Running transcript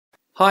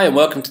Hi and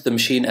welcome to the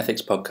Machine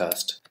Ethics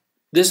Podcast.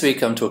 This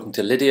week I'm talking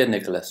to Lydia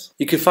Nicholas.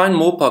 You can find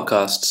more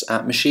podcasts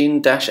at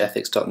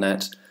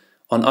machine-ethics.net,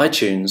 on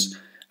iTunes,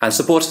 and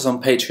support us on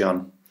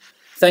Patreon.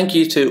 Thank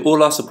you to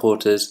all our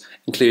supporters,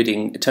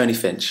 including Tony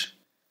Finch.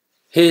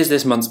 Here's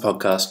this month's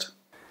podcast.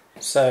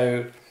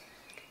 So,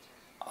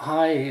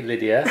 hi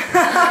Lydia.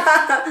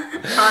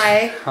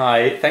 Hi.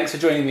 Hi, thanks for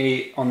joining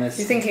me on this.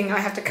 You're thinking I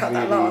have to cut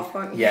that laugh,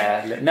 aren't you?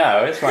 Yeah,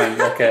 no, it's fine.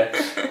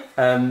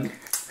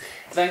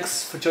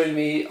 Thanks for joining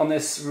me on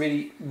this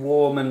really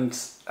warm and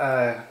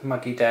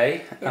muggy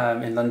day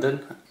in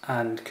London.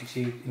 And could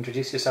you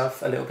introduce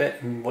yourself a little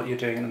bit and what you're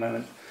doing at the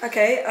moment?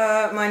 Okay,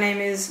 my name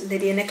is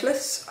Lydia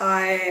Nicholas.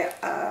 I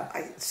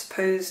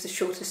suppose the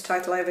shortest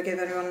title I ever give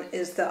anyone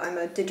is that I'm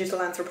a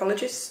digital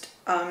anthropologist.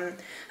 I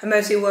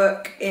mostly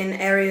work in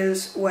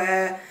areas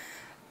where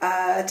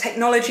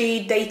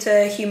technology,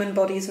 data, human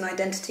bodies and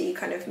identity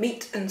kind of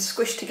meet and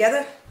squish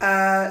together.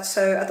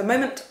 So at the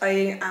moment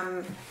I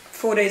am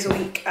 4 days a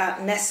week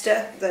at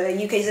Nesta, the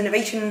UK's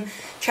innovation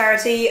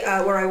charity,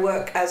 where I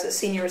work as a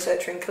senior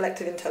researcher in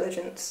collective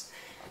intelligence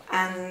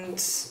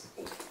and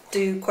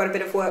do quite a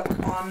bit of work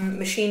on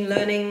machine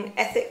learning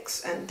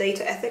ethics and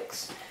data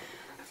ethics,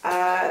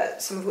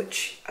 some of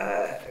which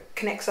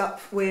connects up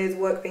with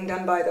work being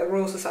done by the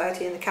Royal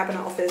Society and the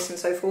Cabinet Office and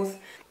so forth.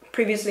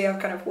 Previously I've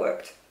kind of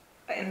worked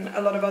in a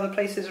lot of other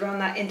places around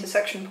that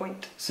intersection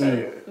point,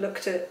 so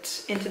looked at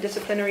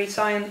interdisciplinary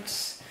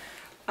science,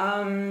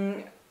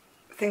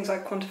 things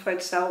like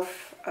quantified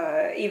self,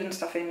 even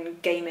stuff in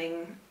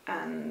gaming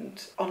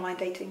and online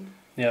dating.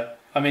 Yeah,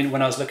 I mean,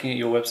 when I was looking at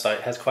your website,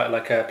 it has quite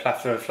like a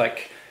plethora of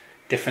like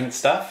different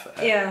stuff.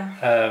 Yeah.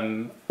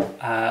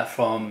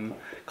 From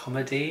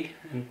comedy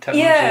and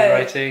technology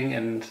writing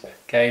and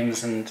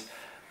games and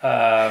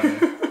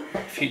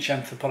Future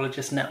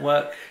Anthropologist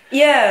Network.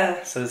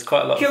 Yeah. So there's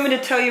quite a lot. Do you want me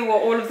to tell you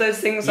what all of those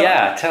things are?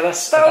 Yeah, tell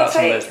us about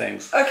some of those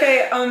things.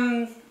 Okay.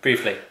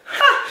 Briefly.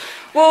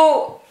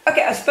 Well.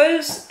 Okay, I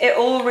suppose it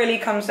all really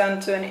comes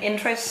down to an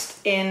interest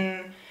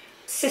in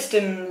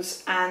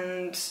systems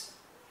and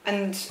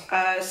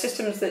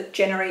systems that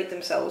generate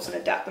themselves and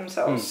adapt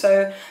themselves.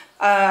 So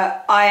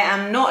I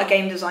am not a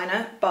game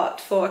designer,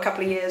 but for a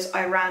couple of years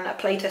I ran a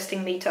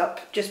playtesting meetup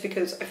just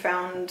because I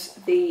found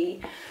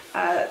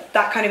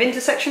that kind of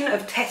intersection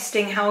of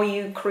testing how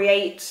you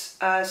create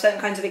certain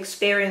kinds of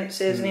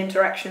experiences and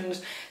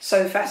interactions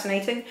so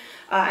fascinating.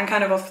 And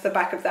kind of off the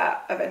back of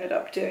that, I've ended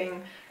up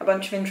doing a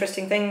bunch of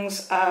interesting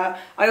things. I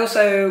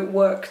also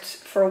worked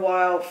for a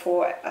while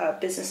for a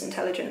business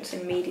intelligence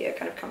in media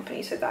kind of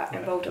company, so that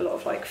involved a lot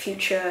of like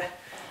future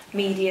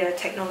media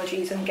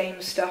technologies and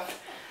game stuff.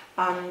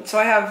 So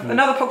I have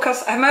another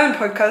podcast. I have my own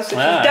podcast, which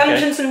is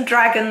Dungeons and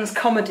Dragons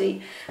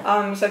Comedy.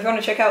 So if you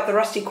want to check out The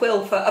Rusty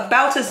Quill for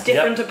about as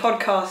different a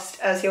podcast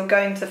as you're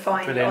going to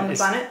find on the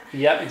planet.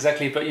 Yeah,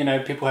 exactly. But you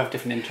know, people have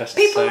different interests.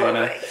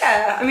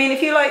 Yeah. I mean,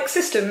 if you like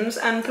systems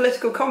and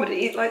political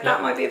comedy,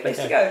 that might be a place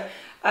to go.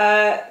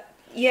 That,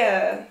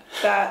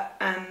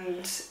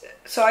 and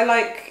so I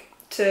like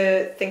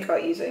to think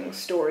about using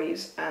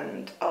stories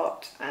and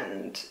art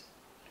and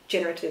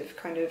generative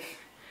kind of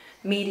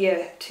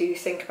media to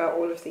think about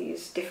all of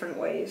these different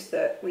ways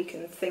that we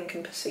can think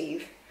and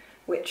perceive,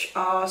 which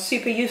are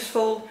super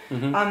useful.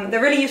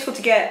 They're really useful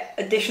to get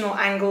additional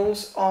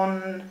angles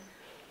on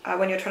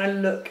when you're trying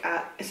to look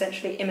at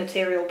essentially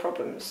immaterial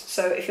problems.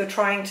 So if you're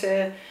trying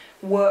to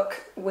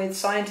work with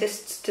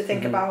scientists to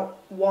think about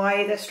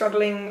why they're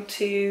struggling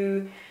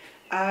to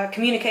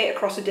communicate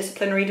across a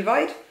disciplinary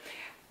divide,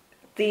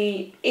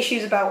 the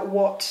issues about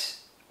what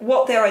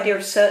their idea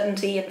of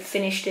certainty and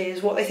finished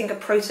is, what they think a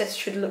process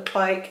should look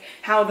like,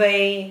 how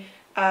they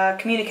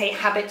communicate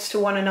habits to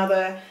one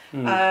another,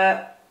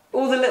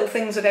 all the little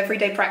things of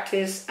everyday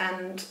practice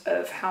and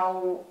of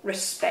how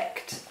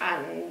respect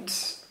and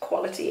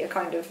quality are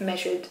kind of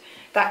measured.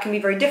 That can be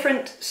very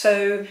different.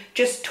 So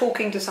just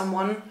talking to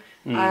someone,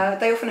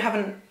 they often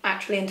haven't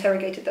actually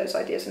interrogated those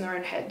ideas in their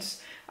own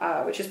heads.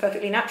 Which is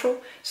perfectly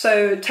natural.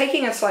 So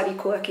taking a slightly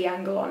quirky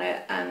angle on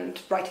it and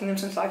writing them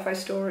some sci-fi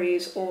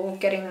stories or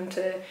getting them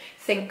to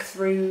think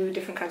through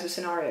different kinds of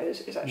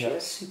scenarios is actually a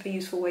super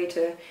useful way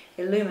to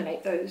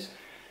illuminate those.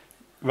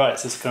 Right,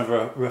 so it's kind of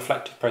a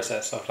reflective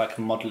process of like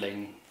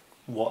modelling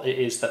what it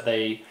is that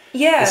the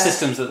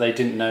systems that they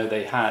didn't know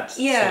they had,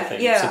 sort of thing,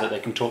 so that they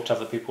can talk to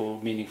other people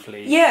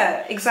meaningfully.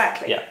 Yeah,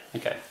 exactly. Yeah,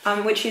 okay.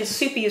 Which is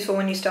super useful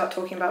when you start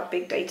talking about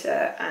big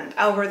data and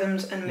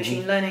algorithms and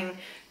machine learning,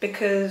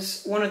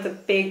 because one of the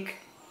big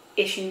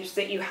issues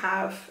that you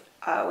have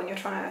when you're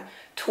trying to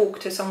talk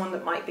to someone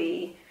that might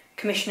be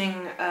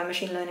commissioning a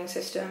machine learning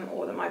system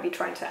or that might be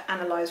trying to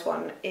analyse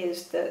one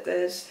is that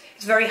it's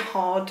very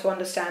hard to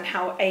understand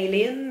how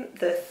alien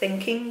the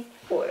thinking,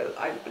 or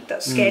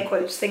that scare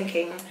quotes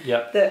thinking,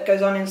 that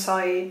goes on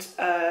inside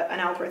an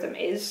algorithm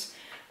is,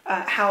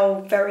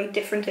 how very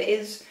different it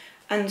is.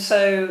 And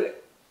so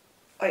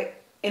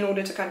in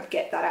order to kind of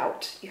get that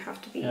out, you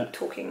have to be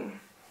talking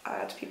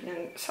to people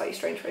in slightly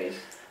strange ways.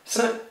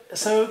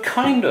 So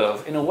kind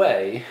of, in a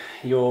way,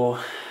 for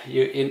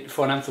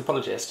an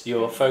anthropologist,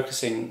 you're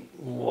focusing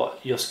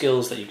your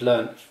skills that you've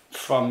learned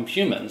from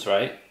humans,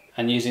 right?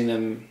 And using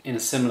them in a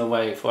similar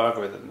way for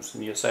algorithms.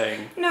 And you're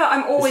saying, no,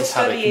 I'm always this is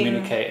how studying. they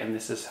communicate, and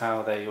this is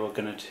how they are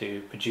going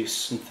to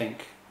produce and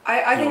think.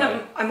 I think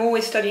I'm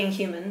always studying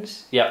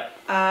humans. Yeah.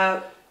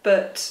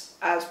 But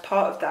as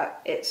part of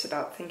that, it's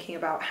about thinking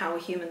about how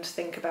humans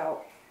think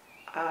about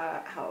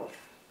how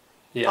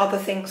other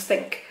things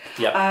think.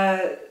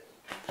 Yeah.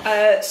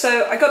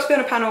 So I got to be on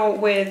a panel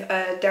with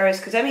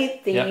Darius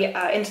Kazemi, the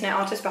internet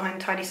artist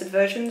behind Tiny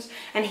Subversions,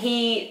 and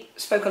he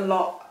spoke a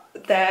lot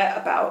there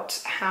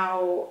about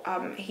how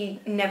he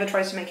never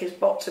tries to make his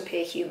bots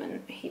appear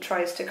human. He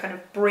tries to kind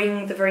of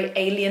bring the very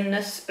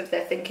alienness of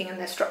their thinking and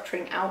their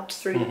structuring out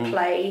through the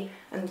play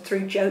and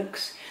through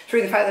jokes,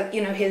 through the fact that,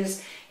 you know,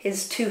 his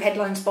two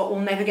headlines bot will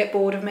never get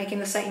bored of making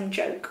the same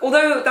joke.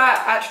 Although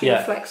that actually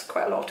reflects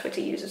quite a lot of Twitter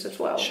users as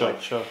well.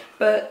 Sure.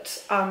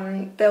 But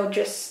they'll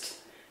just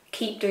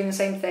keep doing the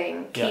same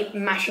thing, keep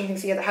mashing things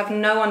together, have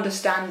no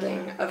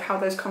understanding of how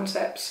those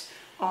concepts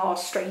are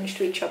strange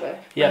to each other.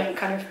 And they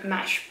kind of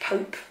mash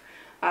Pope,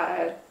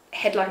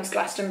 headlines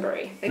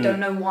Glastonbury. They don't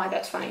know why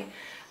that's funny.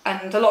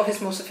 And a lot of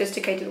his more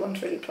sophisticated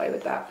ones really play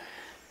with that.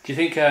 Do you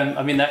think,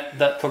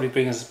 that probably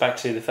brings us back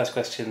to the first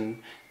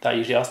question that I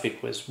usually ask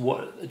people is,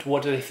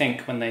 what do they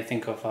think when they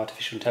think of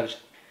artificial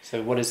intelligence?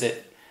 So what is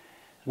it,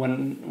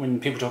 when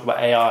people talk about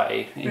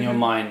AI, in your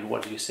mind,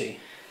 what do you see?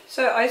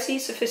 So I see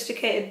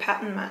sophisticated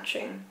pattern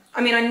matching.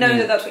 I mean, I know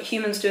that that's what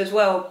humans do as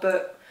well,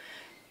 but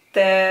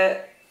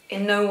they're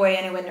in no way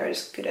anywhere near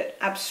as good at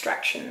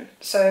abstraction.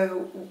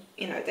 So,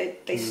 you know,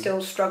 they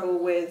still struggle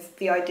with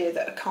the idea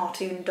that a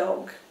cartoon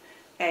dog,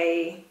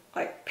 a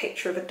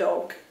picture of a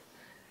dog,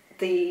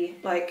 the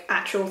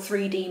actual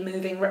 3D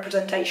moving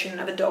representation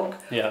of a dog,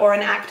 or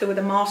an actor with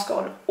a mask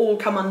on, all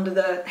come under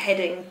the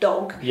heading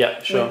dog.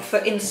 Yeah, sure.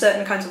 In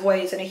certain kinds of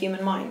ways in a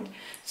human mind.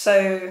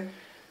 So,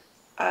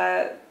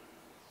 they're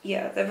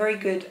very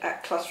good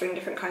at clustering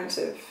different kinds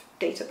of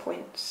data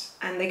points,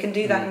 and they can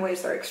do that in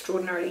ways that are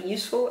extraordinarily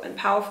useful and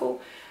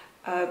powerful,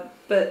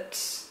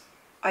 but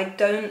I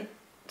don't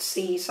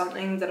see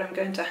something that I'm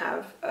going to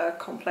have a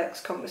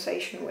complex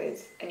conversation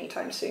with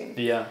anytime soon.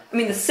 Yeah. I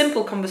mean, the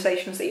simple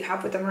conversations that you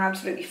have with them are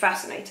absolutely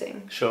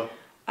fascinating. Sure.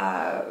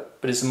 But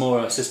it's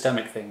more a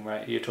systemic thing,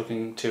 right? You're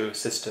talking to a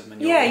system,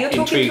 and you're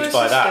intrigued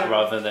by that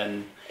rather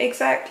than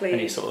exactly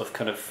any sort of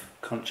kind of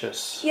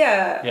conscious.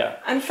 Yeah.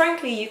 And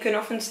frankly, you can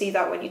often see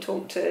that when you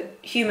talk to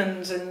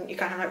humans, and you're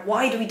kind of like,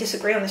 why do we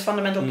disagree on this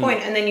fundamental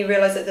point? And then you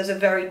realise that there's a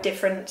very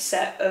different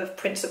set of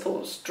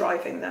principles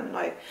driving them.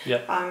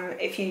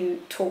 If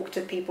you talk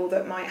to people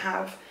that might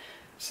have,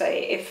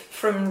 say, if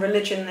from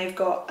religion they've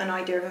got an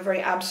idea of a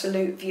very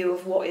absolute view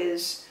of what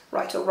is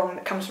right or wrong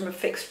that comes from a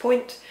fixed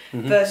point,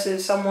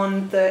 versus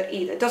someone that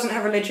either doesn't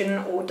have religion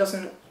or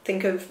doesn't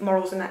think of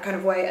morals in that kind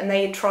of way, and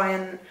they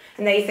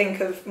they think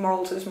of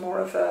morals as more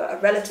of a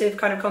relative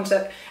kind of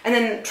concept, and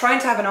then trying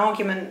to have an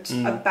argument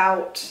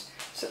about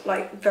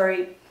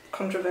very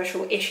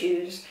controversial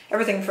issues,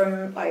 everything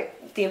from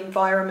the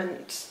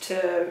environment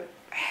to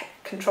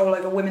control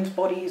over women's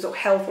bodies or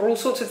health or all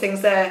sorts of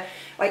things there.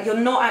 You're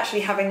not actually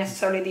having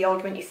necessarily the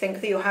argument you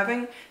think that you're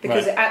having,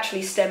 because it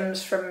actually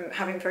stems from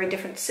having very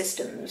different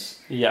systems.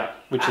 Yeah,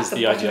 which is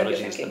the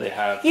ideologies that they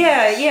have.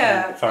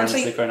 Environments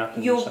they've grown up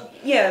in.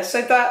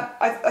 So that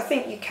I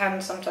think you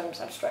can sometimes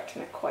abstract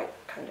in a quite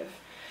kind of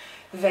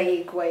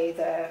vague way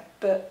there,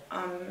 but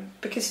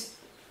because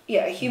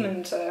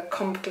humans are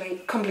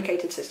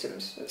complicated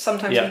systems.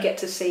 Sometimes you get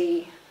to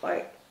see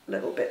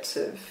little bits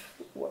of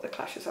what the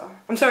clashes are.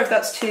 I'm sorry if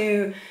that's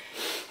too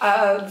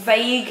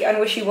vague and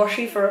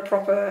wishy-washy for a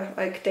proper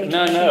data.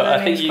 No,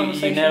 I think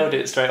you nailed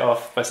it straight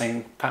off by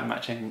saying pattern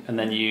matching, and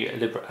then you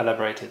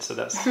elaborated, so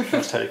that's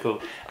totally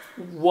cool.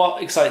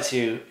 What excites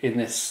you in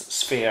this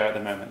sphere at the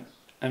moment?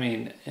 I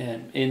mean,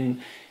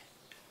 in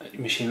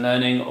machine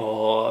learning,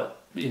 or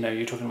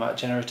you're talking about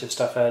generative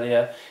stuff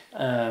earlier,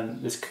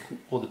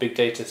 all the big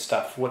data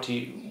stuff. What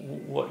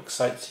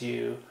excites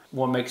you?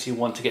 What makes you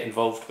want to get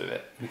involved with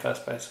it in the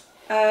first place?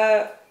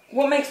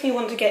 What makes me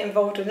want to get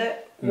involved with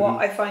it, what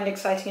I find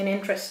exciting and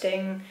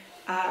interesting,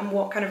 and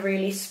what kind of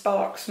really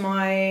sparks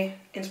my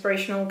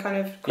inspirational kind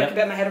of quick a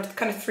bit in my head of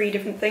kind of three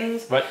different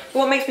things. Right.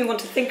 What makes me want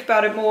to think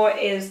about it more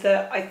is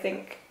that I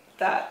think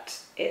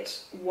that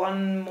it's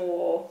one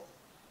more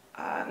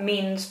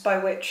means by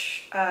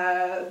which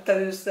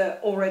those that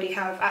already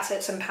have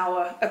assets and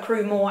power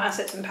accrue more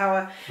assets and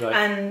power,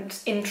 and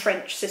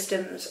entrench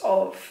systems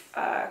of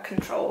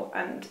control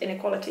and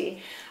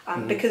inequality,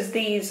 because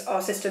these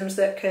are systems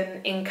that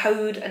can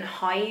encode and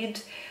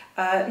hide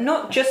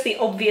not just the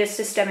obvious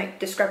systemic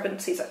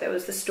discrepancies. There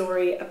was the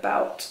story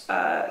about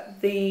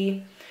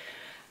the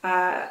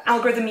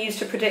algorithm used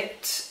to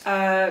predict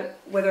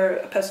whether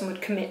a person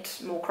would commit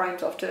more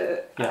crimes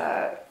after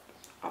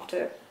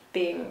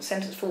being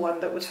sentenced for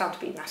one that was found to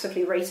be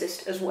massively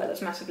racist as well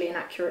as massively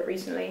inaccurate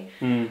recently.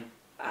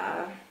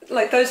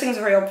 like those things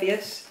are very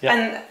obvious, Yeah.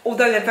 and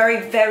although they're very,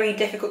 very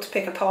difficult to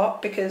pick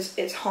apart because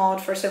it's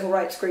hard for a civil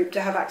rights group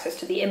to have access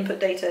to the input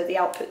data, the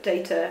output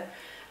data,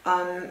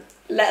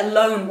 let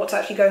alone what's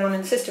actually going on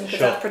in the system, because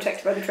that's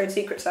protected by the Trade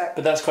Secrets Act.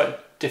 But that's quite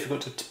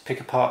difficult to pick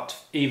apart,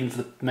 even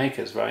for the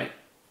makers, right?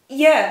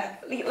 Yeah,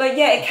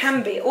 it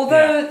can be.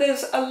 Although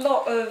there's a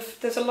lot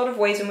of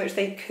ways in which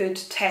they could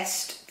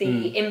test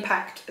the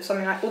impact of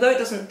something like. Although it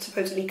doesn't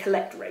supposedly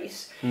collect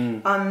race,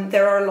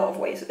 there are a lot of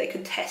ways that they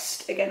could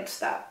test against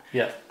that.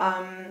 Yeah.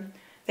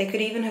 They could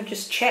even have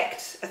just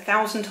checked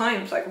 1,000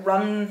 times, like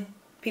run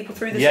people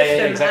through the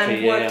system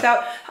and worked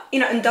out,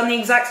 and done the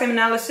exact same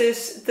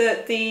analysis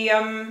that the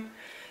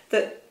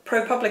that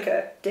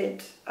ProPublica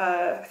did.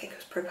 I think it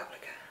was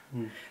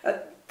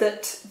ProPublica.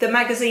 That the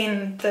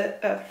magazine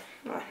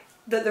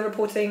that the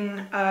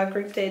reporting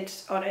group did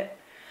on it.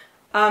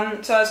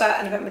 So I was at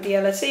an event with the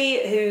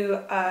LSE who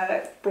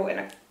brought in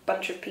a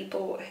bunch of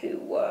people who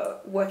were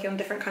working on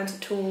different kinds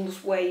of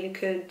tools where you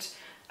could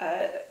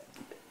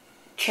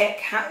check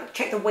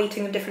the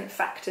weighting of different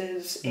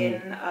factors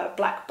in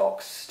black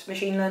boxed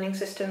machine learning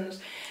systems.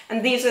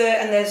 And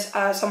there's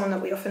someone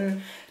that we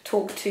often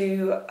talk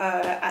to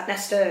at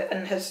Nesta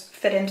and has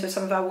fed into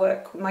some of our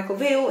work with Michael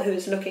Veal, who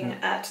is looking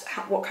at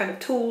what kind of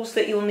tools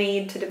that you'll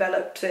need to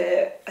develop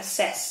to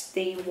assess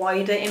the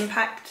wider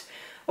impact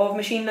of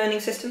machine learning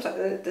systems,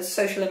 like the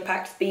social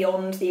impact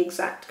beyond the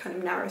exact kind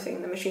of narrow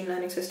thing the machine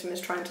learning system is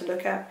trying to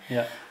look at.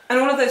 Yeah. And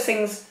all of those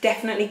things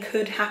definitely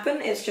could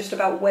happen. It's just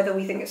about whether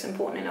we think it's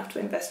important enough to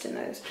invest in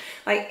those.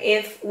 Like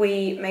if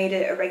we made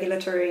it a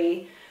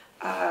regulatory...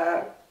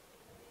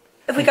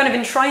 if we kind of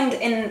enshrined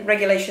in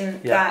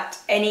regulation that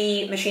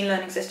any machine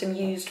learning system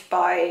used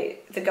by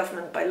the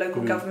government, by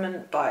local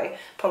government, by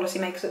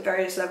policymakers at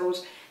various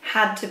levels,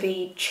 had to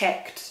be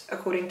checked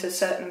according to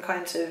certain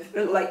kinds of,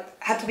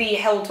 had to be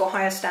held to a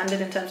higher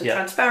standard in terms of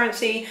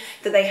transparency,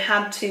 that they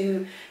had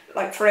to,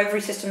 for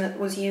every system that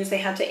was used, they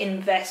had to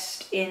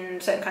invest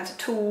in certain kinds of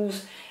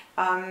tools.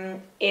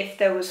 If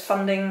there was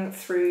funding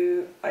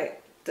through,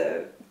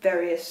 the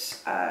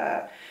various,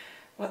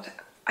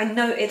 I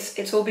know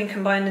it's all been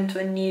combined into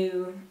a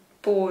new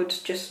board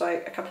just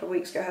a couple of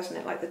weeks ago, hasn't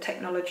it? Like the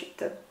technology,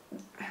 the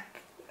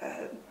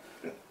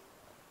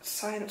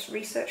science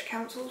research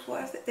councils.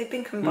 What have they've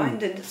been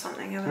combined into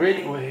something? Haven't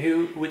Really? they?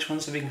 Which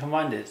ones have been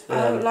combined?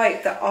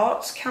 Like the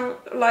arts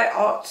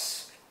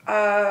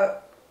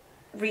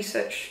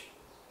research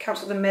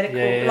council, the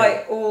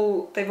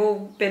medical, they've all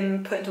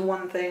been put into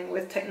one thing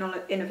with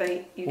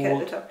Innovate UK at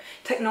the top.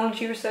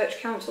 Technology research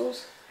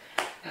councils.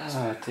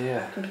 Oh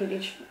dear.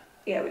 Completely.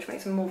 Yeah, which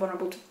makes them more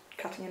vulnerable to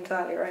cutting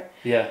entirely, right?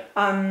 Yeah.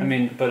 I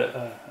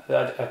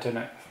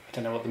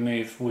don't know what the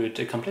move would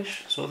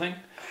accomplish, sort of thing.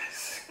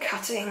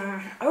 Cutting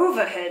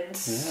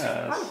overheads.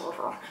 Yes.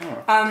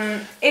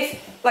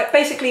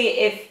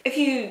 If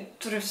you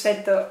sort of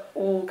said that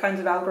all kinds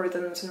of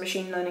algorithms and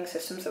machine learning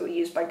systems that were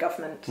used by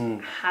government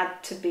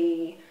had to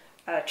be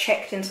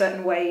checked in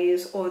certain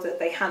ways, or that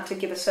they had to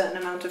give a certain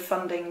amount of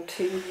funding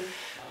to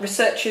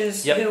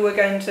researchers who were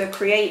going to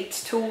create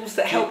tools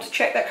that helped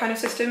check that kind of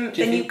system,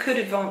 then you could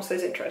advance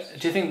those interests.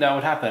 Do you think that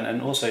would happen?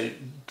 And also,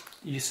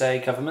 you say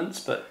governments,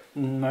 but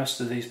most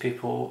of these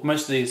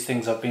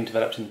things are being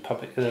developed in the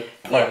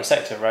private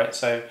sector, right?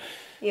 So,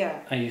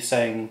 are you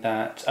saying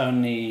that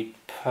only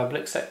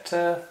public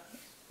sector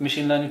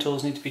machine learning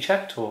tools need to be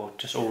checked, or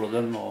just all of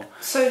them, or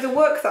so the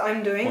work that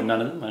I'm doing, or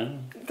none of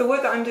them? The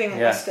work that I'm doing at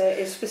Nesta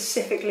is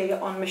specifically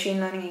on machine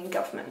learning in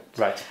government,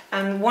 right?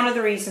 And one of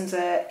the reasons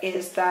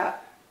is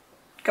that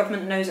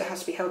government knows it has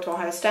to be held to a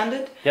higher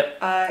standard. Yep.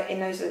 It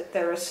knows that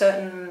there are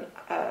certain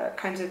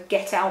kinds of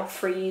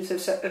get-out-frees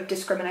of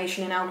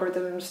discrimination in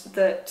algorithms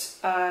that,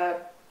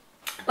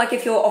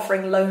 if you're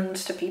offering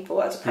loans to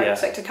people as a private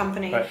sector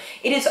company,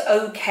 it is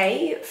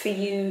okay for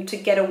you to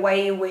get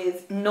away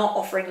with not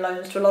offering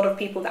loans to a lot of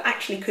people that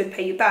actually could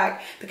pay you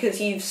back because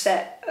you've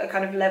set a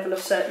kind of level of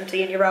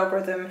certainty in your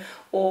algorithm,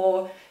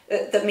 or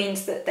that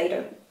means that they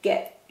don't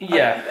get...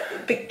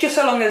 just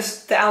so long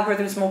as the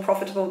algorithm is more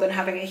profitable than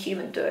having a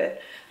human do it.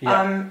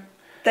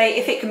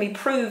 If it can be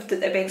proved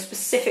that they're being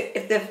specific,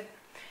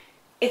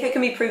 if it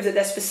can be proved that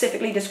they're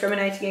specifically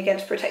discriminating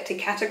against protected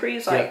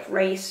categories like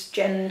race,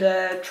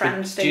 gender,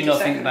 trans status... Do you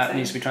not think that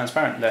needs to be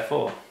transparent,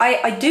 therefore?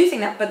 I do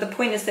think that, but the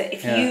point is that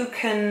if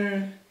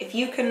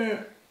you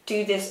can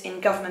do this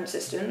in government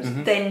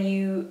systems, then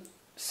you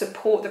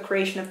support the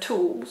creation of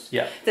tools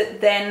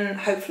that then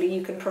hopefully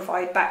you can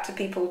provide back to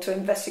people to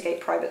investigate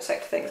private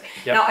sector things.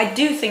 Now, I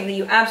do think that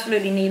you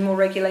absolutely need more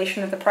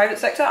regulation of the private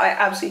sector. I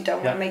absolutely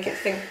don't want to make it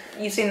think...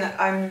 You've seen that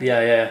I'm...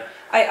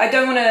 I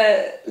don't want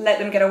to let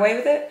them get away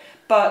with it,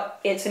 but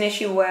it's an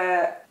issue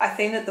where I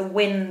think that the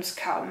wins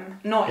come,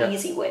 not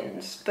easy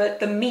wins, but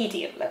the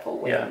medium level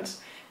wins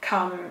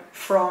come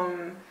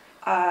from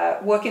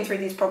working through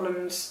these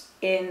problems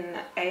in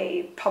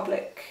a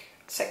public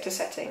sector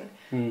setting,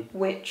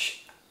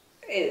 which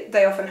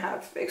they often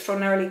have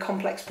extraordinarily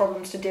complex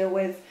problems to deal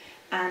with,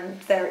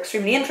 and they're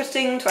extremely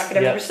interesting to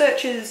academic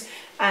researchers,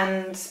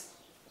 and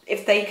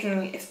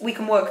if we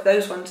can work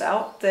those ones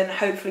out, then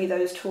hopefully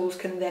those tools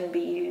can then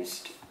be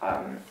used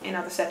in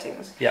other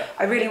settings. Yeah.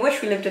 I really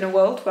wish we lived in a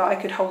world where I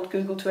could hold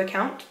Google to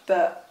account,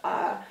 but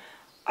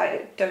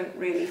I don't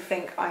really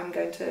think I'm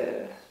going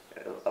to,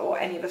 or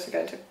any of us are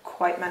going to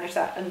quite manage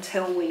that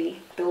until we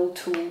build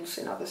tools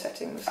in other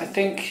settings. I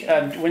think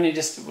when you're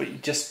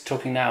just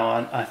talking now,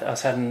 I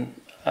was having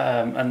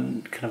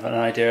kind of an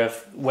idea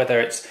of whether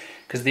it's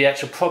because the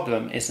actual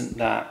problem isn't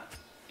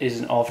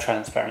of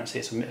transparency,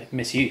 it's a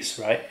misuse,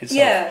 right? It's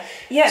yeah.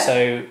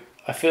 So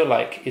I feel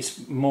like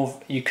it's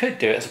more, you could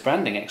do it as a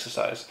branding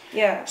exercise.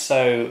 Yeah.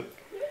 So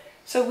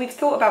we've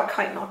thought about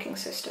kite marking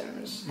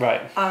systems.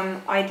 Right.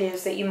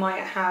 Ideas that you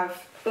might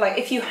have, like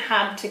if you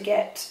had to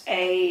get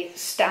a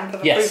stamp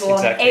of Yes, approval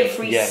exactly. on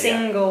every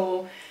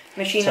single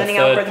machine learning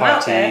third algorithm out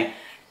party there,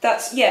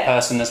 that's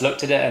person has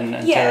looked at it and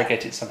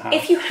interrogated it somehow.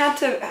 If you had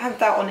to have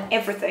that on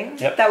everything,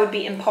 that would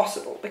be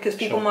impossible, because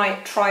people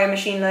might try a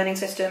machine learning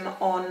system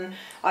on,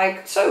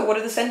 like, so what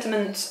are the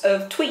sentiments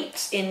of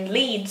tweets in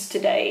Leeds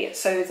today,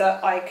 so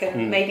that I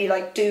can maybe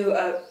like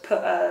put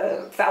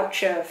a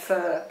voucher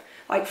for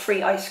like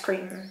free ice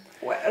cream,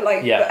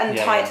 and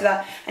tie it to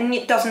that, and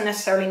it doesn't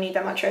necessarily need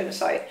that much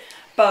oversight.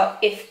 But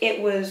if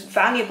it was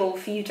valuable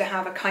for you to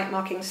have a kite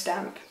marking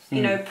stamp,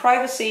 you know,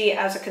 privacy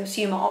as a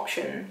consumer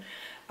option.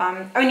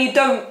 One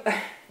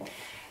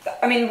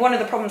of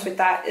the problems with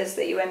that is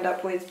that you end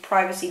up with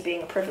privacy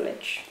being a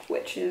privilege,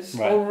 which is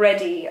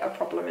already a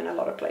problem in a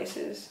lot of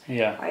places.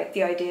 Yeah.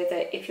 The idea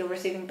that if you're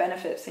receiving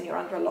benefits, then you're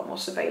under a lot more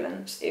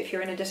surveillance. If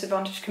you're in a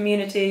disadvantaged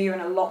community, you're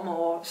in a lot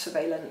more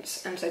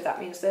surveillance. And so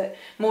that means that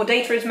more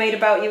data is made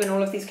about you in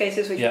all of these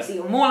cases, which means that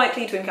you're more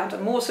likely to encounter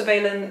more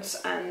surveillance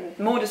and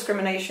more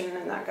discrimination,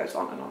 and that goes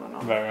on and on and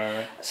on.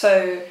 Right.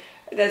 So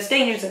there's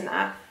dangers in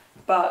that,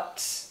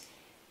 but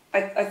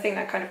I think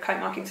that kind of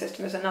kite marking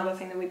system is another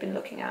thing that we've been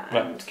looking at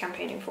and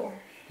campaigning for.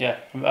 Yeah,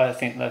 I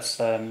think that's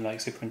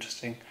super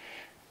interesting,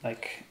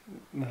 like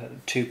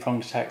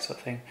two-pronged attack sort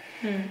of thing.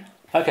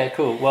 Okay,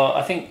 cool. Well,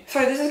 I think.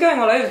 Sorry, this is going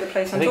all over the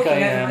place. I'm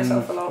talking over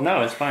myself a lot.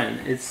 No, it's fine.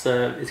 It's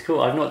cool.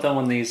 I've not done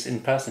one of these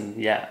in person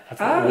yet. I've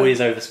always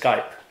over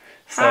Skype,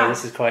 so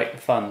this is quite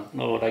fun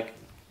or like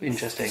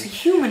interesting. There's a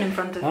human in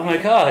front of me. Oh my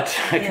god!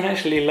 I can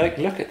actually like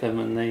look at them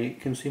and they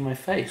can see my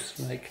face.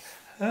 Like.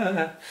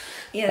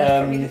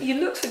 You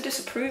look so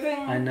disapproving.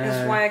 I know.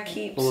 That's why I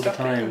keep all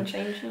stopping the time. and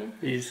changing.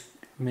 He's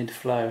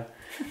mid-flow.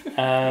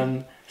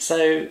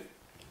 So,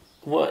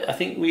 what I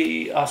think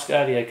we asked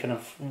earlier, kind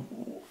of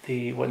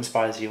what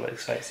inspires you, what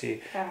excites you,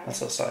 that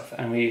sort of stuff,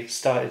 and we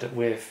started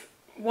with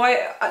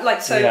why.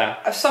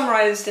 I've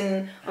summarised,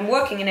 and I'm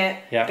working in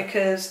it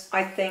because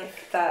I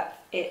think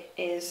that it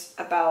is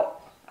about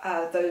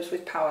those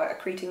with power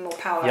accreting more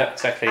power. Yeah,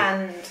 exactly.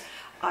 And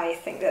I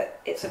think that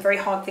it's a very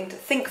hard thing to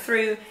think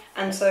through,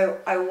 and so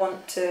I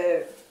want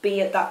to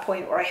be at that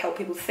point where I help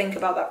people think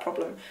about that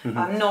problem.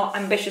 I'm not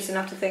ambitious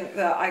enough to think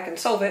that I can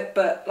solve it,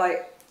 but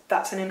like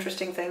that's an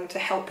interesting thing to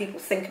help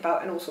people think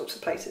about in all sorts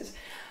of places.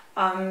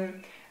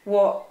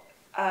 What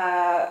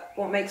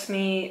makes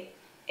me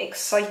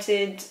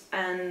excited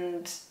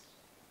and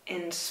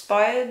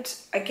inspired,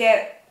 I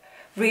get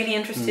really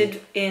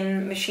interested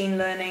in machine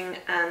learning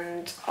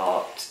and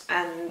art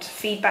and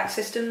feedback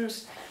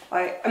systems.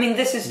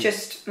 This is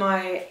just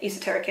my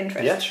esoteric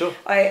interest. Yeah, sure.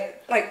 I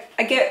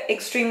get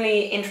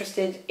extremely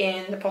interested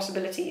in the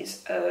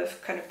possibilities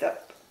of kind of the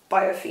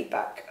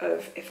biofeedback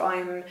of if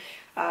I'm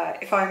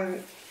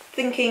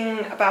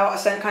thinking about a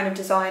certain kind of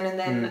design and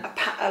then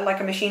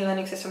a machine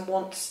learning system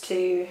wants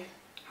to.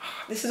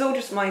 This is all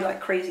just my like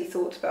crazy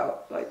thoughts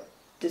about like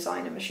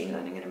design and machine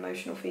learning and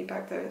emotional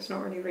feedback, though it's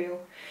not really real.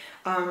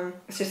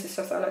 It's just the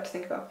stuff that I like to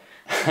think about.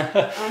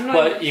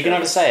 Well, you can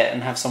either say it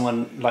and have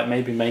someone like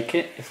maybe make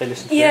it if they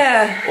listen to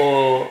it,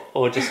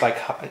 or just like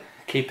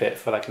keep it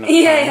for like another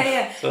time.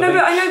 Yeah. But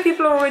I know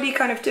people are already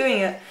kind of doing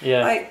it.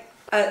 Yeah.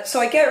 So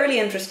I get really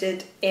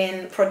interested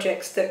in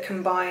projects that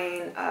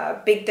combine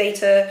big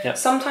data,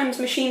 sometimes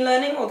machine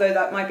learning, although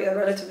that might be a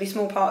relatively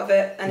small part of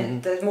it,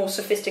 and there's more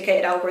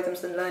sophisticated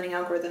algorithms than learning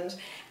algorithms,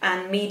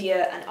 and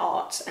media and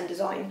arts and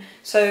design.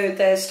 So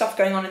there's stuff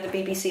going on in the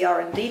BBC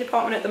R&D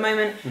department at the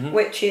moment,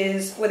 which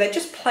is where they're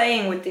just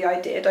playing with the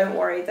idea. Don't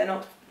worry, they're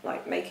not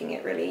like making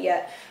it really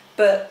yet,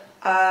 but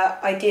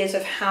ideas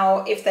of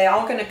how, if they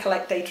are going to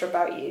collect data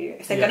about you,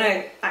 if they're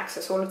going to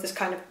access all of this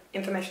kind of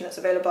information that's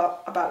available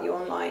about you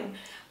online,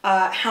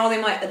 how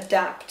they might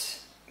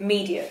adapt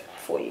media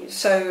for you.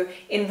 So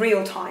in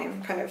real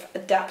time, kind of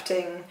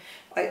adapting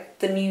like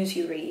the news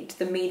you read,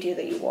 the media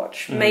that you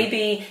watch.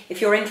 Maybe if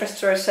your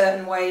interests are a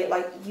certain way,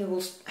 like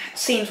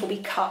scenes will be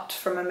cut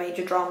from a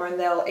major drama and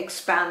they'll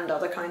expand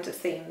other kinds of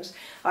themes.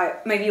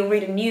 Maybe you'll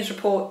read a news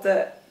report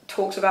that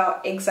talks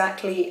about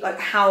exactly like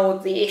how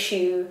the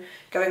issue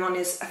going on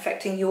is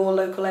affecting your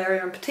local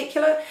area in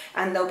particular,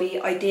 and there'll be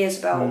ideas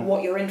about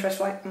what your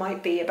interest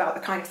might be about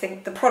the kind of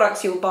thing, the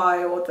products you'll buy,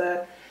 or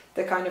the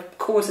kind of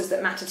causes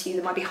that matter to you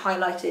that might be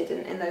highlighted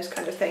in those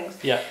kind of things.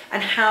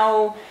 And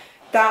how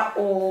that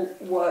all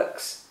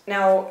works.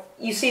 Now,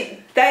 you see,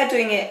 they're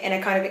doing it in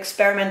a kind of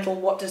experimental,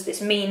 what does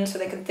this mean, so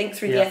they can think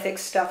through the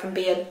ethics stuff and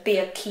be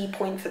a key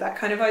point for that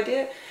kind of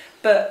idea.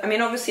 But, I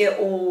mean, obviously it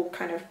all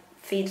kind of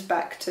feeds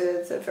back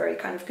to the very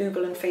kind of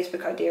Google and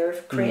Facebook idea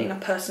of creating a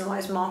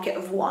personalised market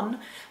of one.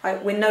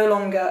 Like, we're no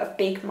longer a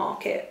big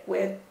market.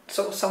 We're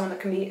sort of someone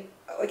that we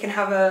can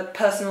have a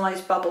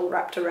personalised bubble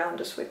wrapped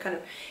around us with kind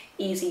of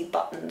easy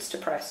buttons to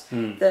press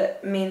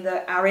that mean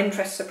that our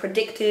interests are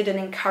predicted and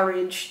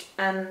encouraged,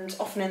 and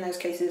often in those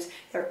cases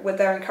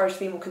they're encouraged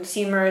to be more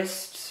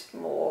consumerist,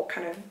 more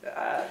kind of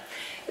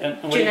and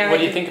what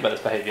do you think about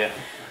this behaviour?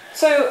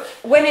 So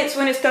when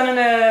it's done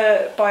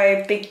by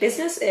a big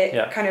business,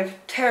 it kind of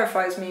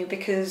terrifies me,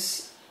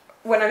 because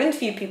when I've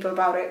interviewed people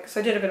about it, because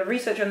I did a bit of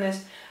research on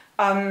this,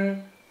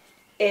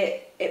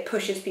 it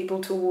pushes people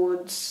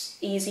towards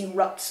easy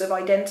ruts of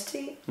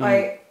identity.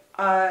 Like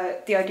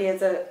the idea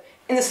that,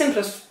 in the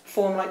simplest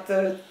form, like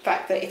the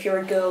fact that if you're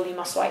a girl you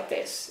must like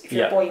this, if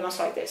you're a boy you must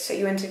like this. So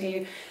you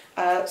interview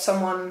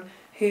someone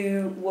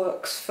who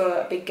works for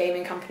a big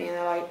gaming company, and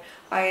they're like,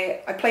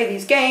 I play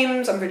these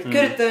games, I'm really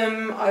good at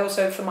them, I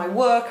also, for my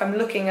work, I'm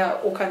looking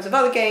at all kinds of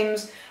other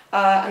games,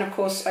 and of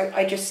course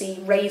I just see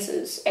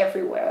razors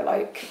everywhere,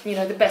 like,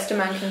 the best a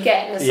man can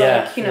get. And it's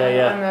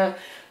I'm a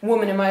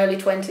woman in my early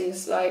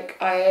 20s, like,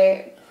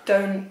 I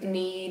don't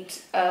need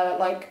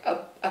like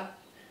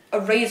a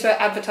razor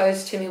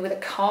advertised to me with a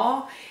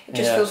car. It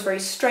just feels very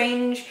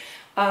strange.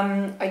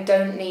 I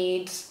don't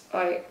need,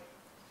 like,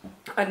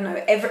 I don't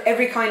know,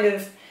 every kind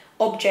of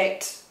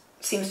object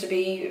seems to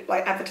be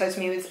like advertised to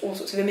me with all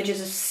sorts of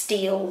images of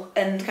steel,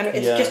 and kind of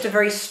it's just a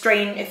very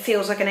strange, it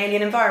feels like an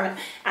alien environment.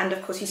 And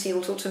of course you see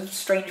all sorts of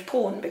strange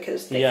porn,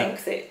 because they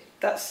think that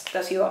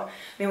that's who you are. I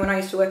mean, when I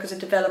used to work as a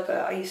developer,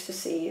 I used to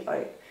see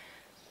like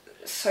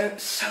so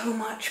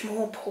much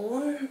more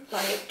porn,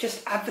 like,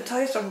 just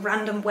advertised on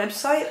random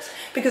websites,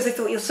 because they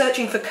thought you're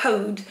searching for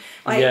code,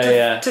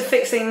 like, to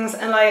fix things.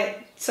 And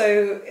like,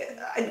 so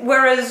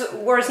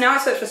whereas now I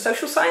search for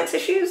social science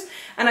issues,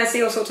 and I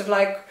see all sorts of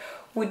like,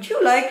 would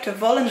you like to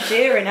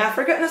volunteer in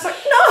Africa? And it's like,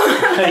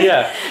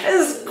 no.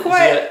 It's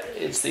quite,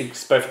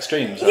 it's both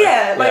extremes,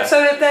 right?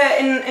 So they're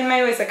in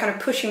many ways they're kind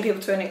of pushing people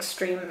to an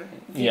extreme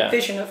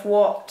vision of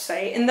what,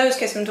 say, in those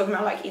cases I'm talking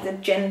about like either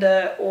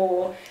gender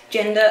or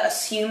gender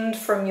assumed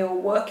from your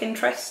work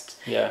interest.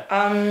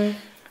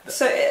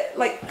 So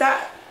like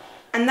that,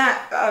 and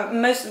that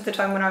most of the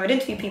time when I would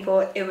interview people,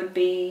 it would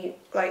be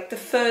like, the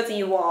further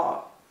you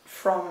are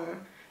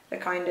from the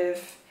kind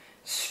of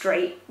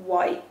straight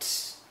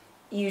white,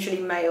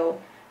 usually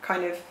male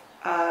kind of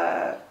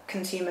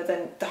consumer,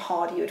 then the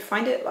harder you would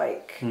find it.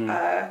 Like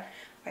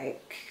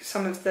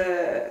some of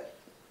the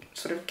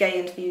sort of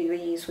gay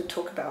interviewees would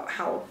talk about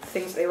how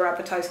things they were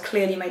advertised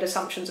clearly made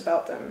assumptions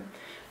about them.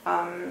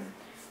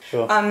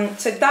 So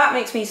that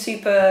makes me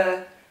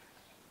super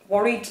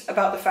worried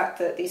about the fact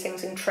that these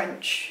things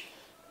entrench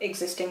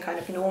existing kind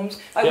of norms.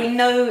 Like, we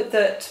know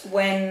that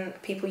when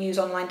people use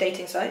online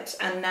dating sites,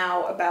 and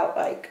now about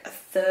like a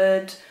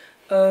third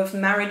of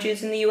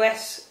marriages in the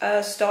US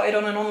started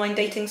on an online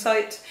dating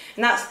site,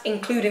 and that's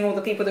including all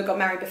the people that got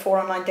married before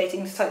online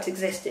dating sites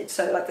existed.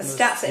 So like, the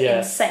stats are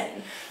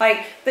insane.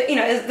 Like,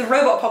 the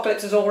robot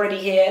apocalypse is already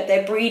here.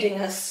 They're breeding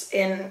us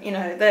in,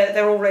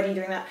 they're already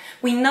doing that.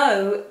 We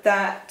know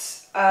that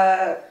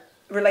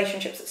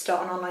relationships that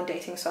start on online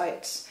dating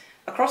sites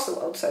across the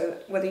world, so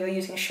whether you're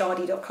using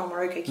Shardy.com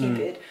or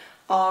OkCupid,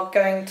 are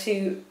going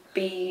to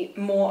be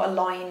more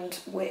aligned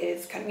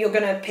with you're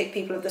going to pick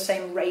people of the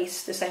same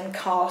race, the same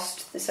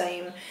caste, the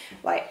same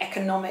like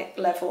economic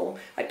level.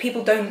 Like,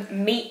 people don't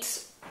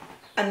meet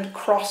and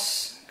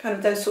cross kind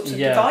of those sorts of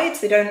divides.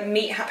 They don't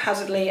meet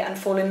haphazardly and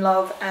fall in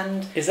love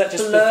and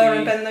blur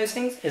and bend those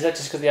things. Is that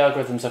just because the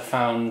algorithms have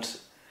found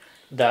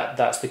that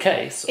that's the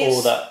case,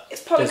 or that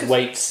there's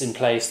weights in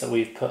place that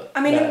we've put?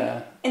 I mean,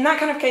 in that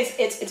kind of case,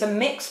 it's a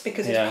mix,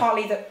 because it's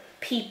partly that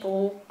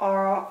people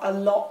are a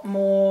lot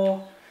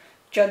more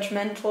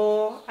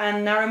judgmental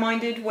and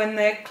narrow-minded when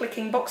they're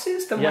clicking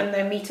boxes than when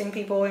they're meeting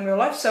people in real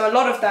life. So a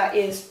lot of that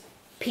is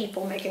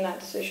people making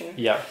that decision.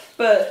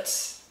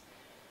 But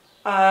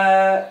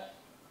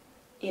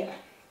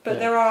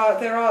there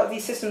are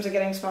these systems are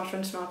getting smarter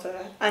and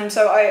smarter, and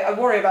so I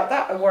worry about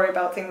that. I worry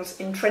about things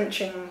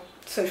entrenching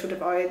social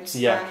divides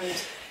and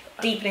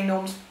deepening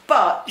norms.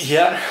 But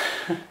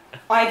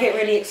I get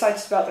really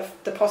excited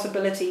about the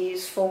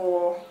possibilities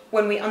for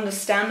when we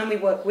understand and we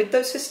work with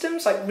those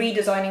systems, like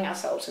redesigning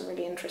ourselves in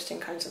really interesting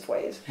kinds of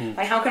ways.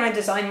 Like, how can I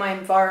design my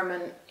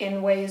environment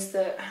in ways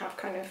that have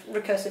kind of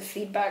recursive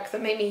feedback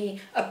that make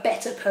me a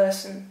better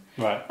person?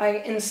 Right.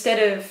 Like,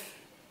 instead of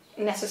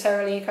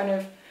necessarily kind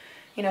of,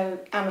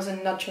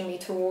 Amazon nudging me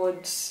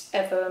towards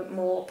ever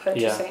more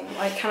purchasing.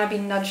 Like, can I be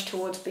nudged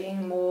towards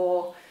being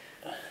more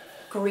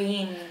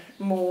green,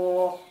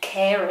 more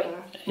caring,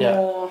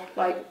 more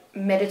like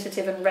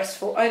meditative and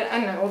restful? I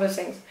don't know, all those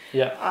things.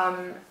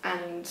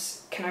 And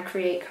can I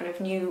create kind of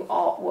new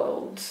art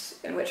worlds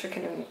in which I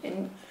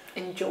can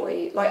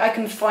enjoy, like, I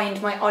can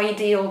find my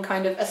ideal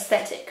kind of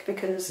aesthetic,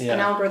 because an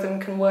algorithm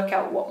can work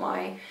out what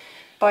my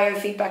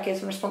biofeedback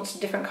is in response to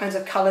different kinds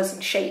of colours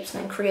and shapes,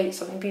 and then create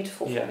something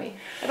beautiful for me.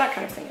 That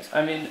kind of thing is.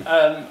 I mean,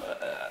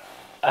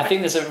 I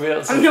think there's a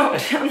real... I'm not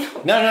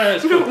No,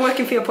 it's I'm cool. not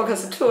working for your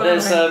podcast at all.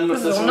 There's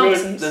This is all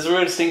nonsense. there's a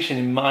real distinction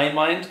in my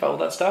mind about all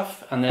that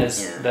stuff, and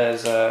there's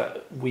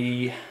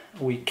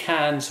we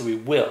can, so we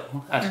will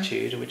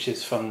attitude, which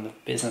is from the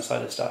business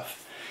side of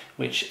stuff,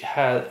 which is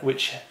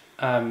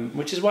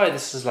why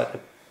this is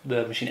like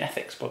the machine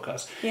ethics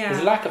podcast. There's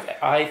a lack of,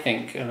 I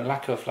think, and a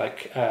lack of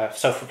like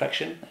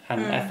self-reflection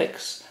and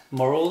ethics,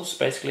 morals,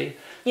 basically.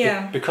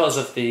 Because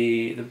of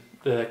the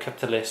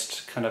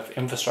capitalist kind of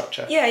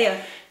infrastructure.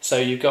 So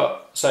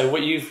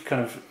what you've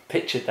kind of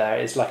pictured there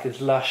is like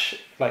this lush,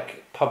 like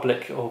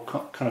public or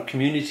kind of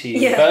community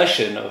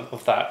version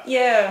of that.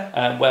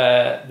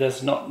 Where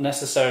there's not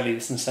necessarily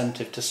this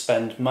incentive to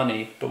spend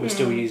money, but we're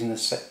still using the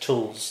set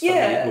tools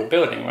that we're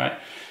building, right?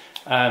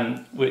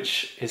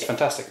 Which is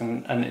fantastic,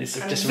 and it's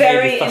just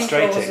really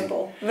frustrating.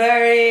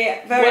 Very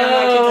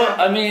unlikely to happen.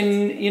 I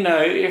mean,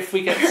 if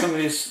we get some of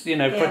these,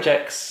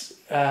 projects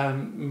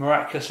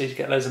miraculously to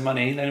get loads of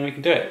money, then we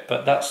can do it.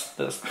 But that's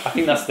I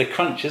think that's the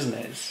crunch, isn't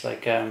it? It's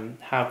like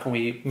how can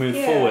we move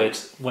forward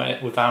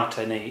without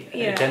any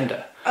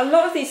agenda? A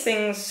lot of these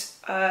things,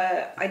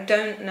 I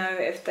don't know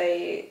if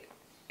they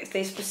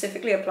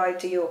specifically apply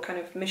to your kind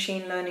of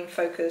machine learning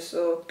focus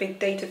or big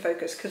data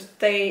focus, because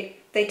they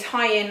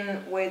tie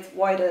in with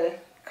wider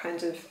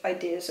kinds of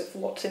ideas of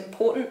what's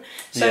important.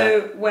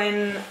 So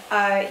when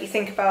you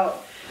think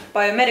about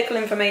biomedical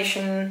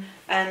information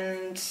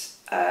and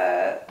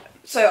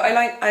so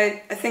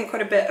I think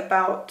quite a bit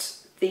about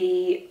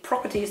the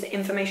properties that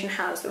information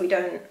has that we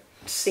don't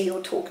see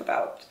or talk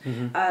about.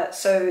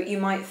 So you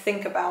might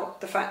think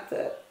about the fact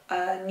that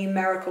a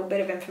numerical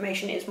bit of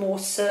information is more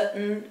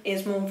certain,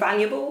 is more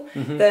valuable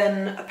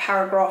than a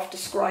paragraph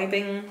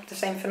describing the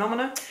same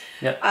phenomena.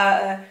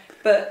 And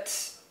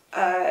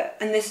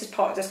this is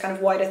part of this kind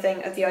of wider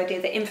thing of the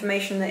idea that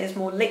information that is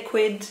more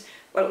liquid,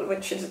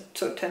 which is a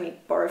sort of term you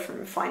borrow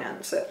from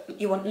finance, that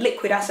you want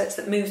liquid assets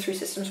that move through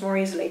systems more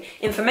easily.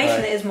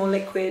 Information that is more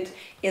liquid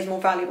is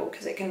more valuable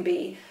because it can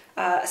be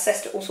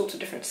assessed at all sorts of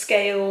different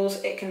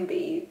scales. It can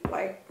be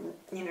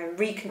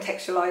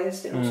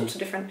recontextualized in all sorts of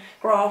different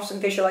graphs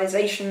and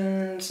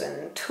visualizations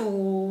and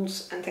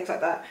tools and things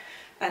like that.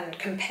 And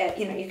compare,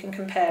 you can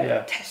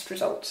compare test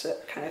results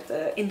at kind of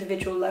the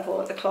individual level,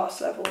 at the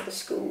class level, the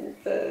school,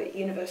 the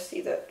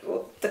university,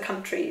 the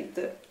country,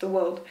 the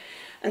world.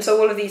 And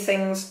so all of these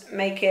things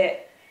make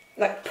it,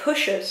 like,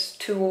 push us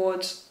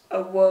towards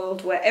a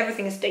world where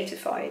everything is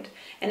datafied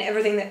and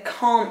everything that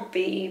can't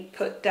be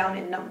put down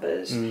in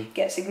numbers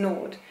gets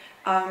ignored.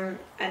 And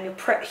you're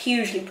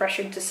hugely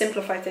pressured to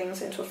simplify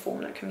things into a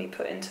form that can be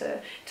put into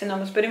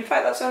numbers. But in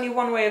fact, that's only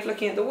one way of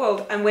looking at the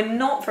world. And we're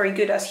not very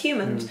good as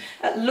humans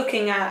at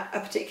looking at a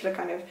particular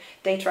kind of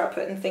data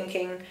output and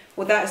thinking,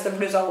 well, that is the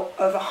result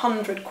of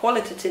 100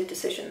 qualitative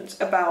decisions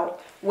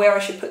about where I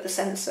should put the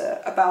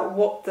sensor, about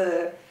what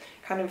the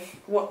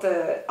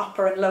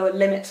upper and lower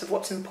limits of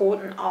what's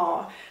important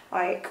are,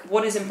 like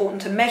what is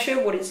important to measure,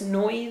 what is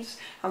noise,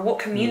 and what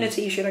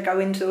community should I go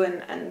into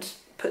and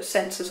put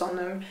sensors on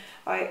them.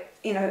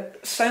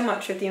 So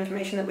much of the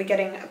information that we're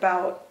getting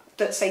about,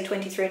 that say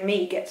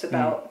 23andMe gets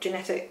about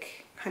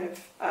genetic kind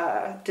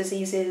of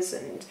diseases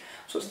and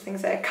sorts of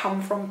things there,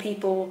 come from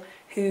people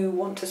who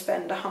want to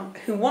and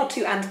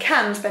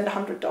can spend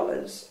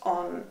 $100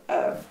 on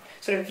a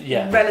sort of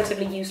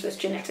relatively useless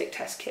genetic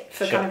test kit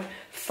for kind of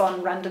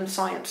fun random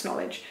science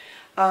knowledge.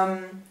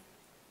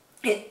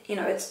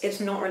 It's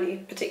not really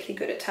particularly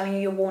good at telling you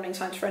your warning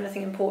signs for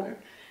anything important.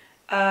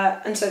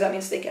 And so that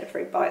means they get a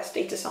very biased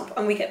data sample,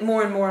 and we get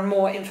more and more and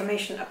more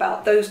information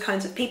about those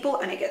kinds of people,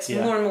 and it gets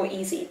more and more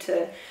easy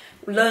to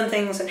learn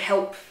things and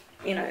help,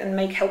 and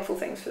make helpful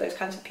things for those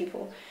kinds of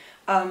people.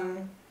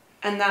 And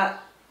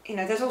that,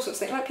 there's all sorts of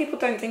things, like people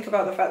don't think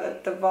about the fact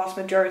that the vast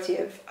majority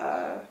of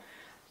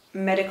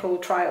medical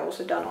trials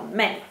are done on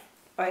men,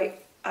 right?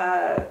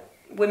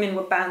 Women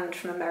were banned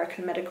from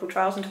American medical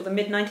trials until the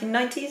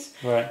mid-1990s.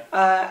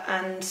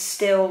 And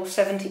still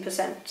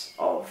 70%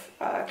 of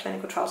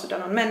clinical trials are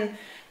done on men.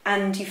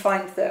 And you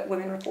find that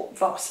women report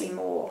vastly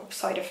more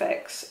side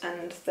effects,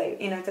 and they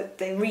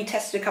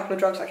retested a couple of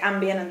drugs like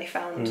Ambien, and they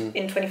found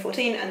in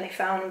 2014, and they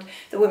found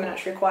that women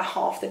actually require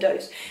half the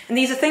dose. And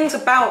these are things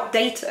about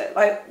data.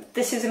 Like,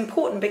 this is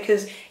important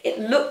because it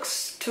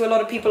looks to a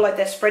lot of people like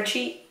their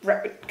spreadsheet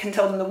can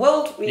tell them the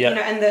world.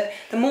 And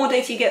the more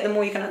data you get, the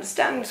more you can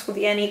understand. It's called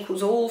the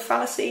N=all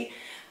fallacy.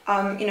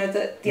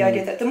 The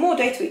idea that the more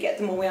data we get,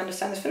 the more we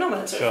understand this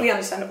phenomenon. So if we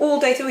understand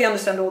all data, we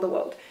understand all the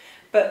world.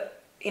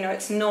 But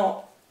it's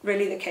not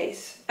really the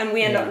case, and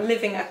we end up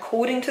living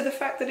according to the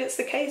fact that it's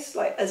the case,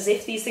 like as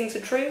if these things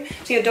are true.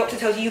 So your doctor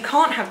tells you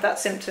can't have that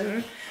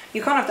symptom,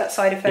 you can't have that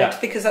side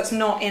effect because that's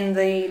not in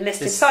the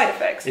listed side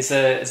effects. It's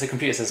a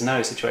computer says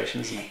no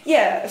situation, isn't it?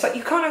 Yeah, it's like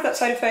you can't have that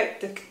side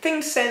effect. The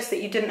thing says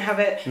that you didn't have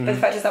it, but the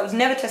fact is that was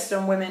never tested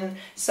on women.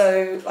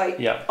 So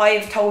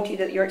I've told you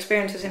that your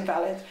experience is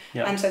invalid,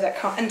 and so that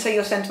can't, and so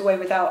you're sent away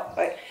without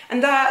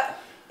and that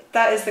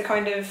is the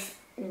kind of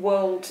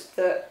world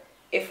that,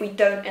 if we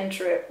don't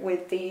enter it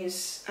with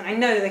these, and I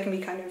know they can be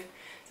kind of,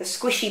 the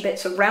squishy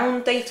bits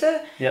around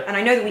data. Yep. And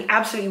I know that we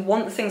absolutely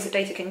want the things that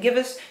data can give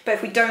us, but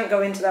if we don't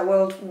go into that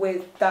world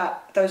with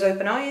those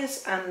open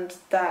eyes and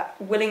that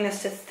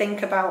willingness to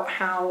think about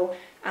how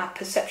our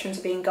perceptions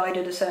are being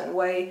guided a certain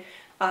way,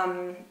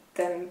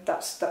 then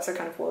that's the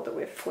kind of world that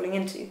we're falling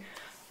into.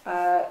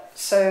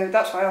 So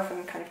that's why I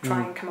often kind of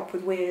try and come up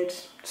with weird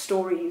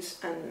stories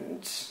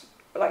and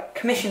like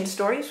commissioned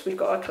stories. We've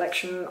got a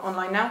collection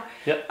online now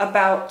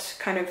about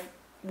kind of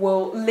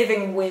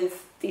living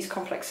with these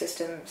complex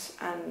systems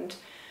and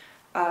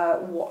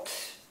what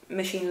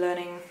machine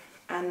learning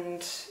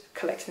and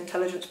collective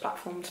intelligence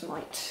platforms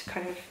might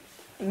kind of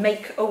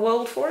make a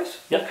world for us,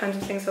 what kinds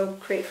of things they'll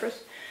create for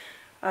us.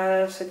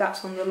 So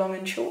that's on the long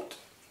and short.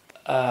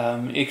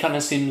 It kind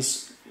of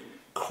seems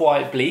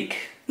quite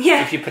bleak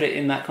if you put it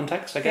in that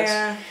context, I guess.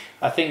 Yeah.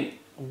 I think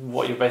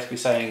what you're basically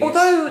saying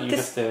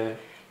is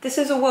this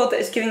is a world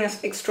that is giving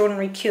us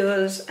extraordinary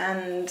cures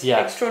and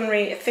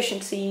extraordinary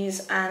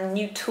efficiencies and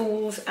new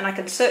tools, and I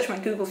can search my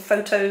Google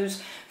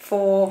Photos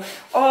for,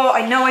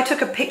 I know I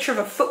took a picture of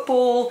a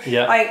football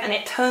and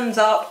it turns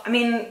up. I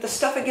mean, the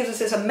stuff it gives us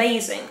is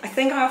amazing. I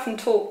think I often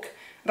talk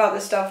about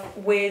this stuff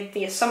with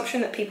the assumption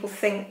that people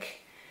think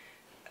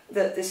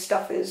that this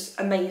stuff is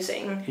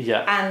amazing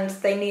and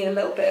they need a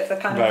little bit of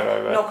a kind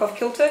of knock-off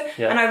kilter.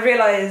 And I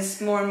realise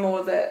more and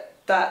more that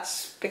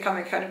that's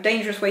becoming a kind of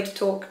dangerous way to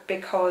talk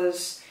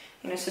because,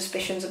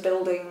 suspicions are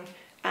building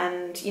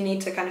and you need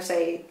to kind of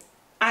say,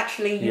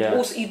 actually,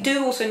 you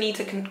do also need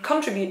to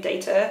contribute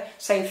data,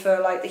 say for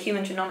like the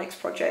Human Genomics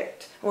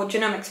Project or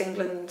Genomics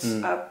England's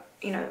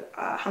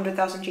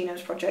 100,000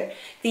 Genomes Project.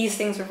 These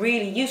things are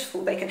really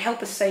useful. They can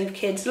help us save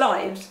kids'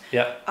 lives.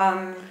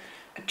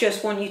 I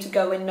just want you to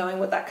go in knowing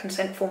what that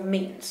consent form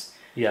means.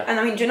 And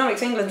I mean,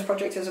 Genomics England's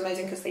project is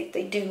amazing because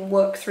they do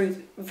work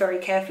through very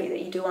carefully that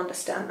you do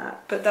understand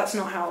that. But that's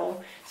not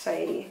how,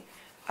 say,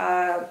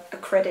 a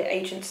credit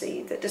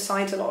agency that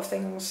decides a lot of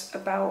things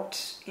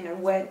about,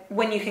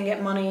 when you can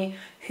get money,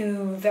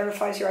 who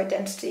verifies your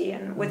identity,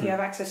 and whether you have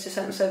access to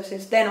certain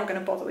services. They're not going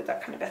to bother with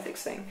that kind of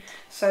ethics thing.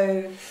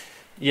 So,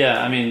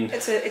 I mean,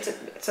 it's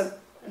a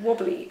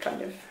wobbly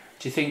kind of.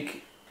 Do you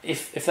think?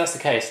 If that's the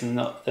case, they're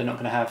not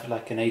going to have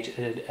like an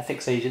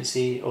ethics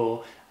agency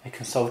or a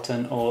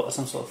consultant or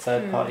some sort of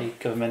third-party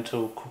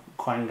governmental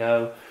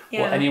quango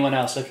or anyone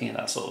else looking at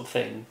that sort of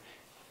thing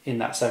in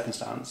that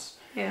circumstance.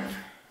 Yeah.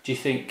 Do you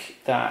think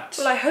that...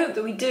 Well, I hope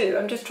that we do.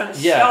 I'm just trying to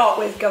start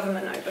with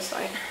government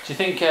oversight. Do you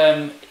think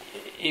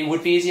it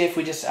would be easier if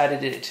we just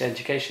added it to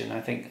education?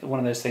 I think one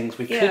of those things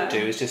we could do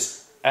is just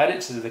add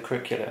it to the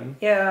curriculum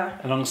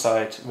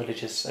alongside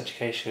religious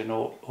education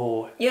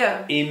or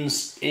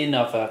in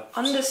other...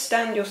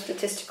 Understand your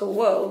statistical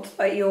world.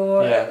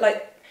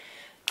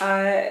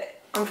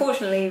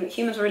 Unfortunately,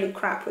 humans are really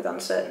crap with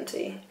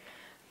uncertainty.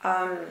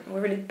 We're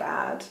really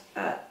bad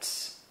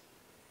at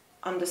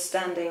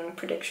understanding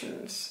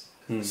predictions.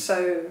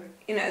 So,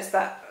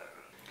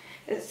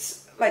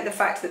 it's like the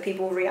fact that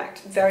people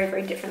react very,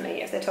 very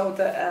differently if they're told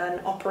that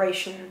an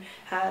operation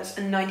has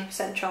a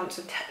 90% chance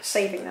of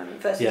saving them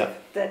versus if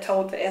they're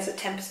told that it has a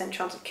 10%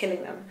 chance of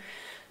killing them.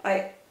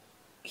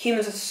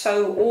 Humans are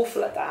so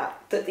awful at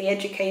that the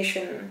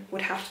education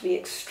would have to be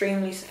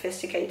extremely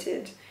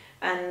sophisticated,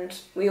 and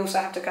we also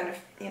have to kind of,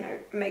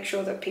 make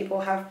sure that people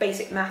have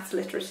basic maths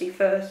literacy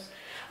first.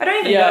 I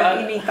don't even know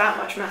if you need that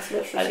much maths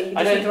literacy. You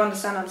just need to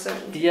understand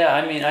uncertainty. Yeah,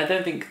 I mean, I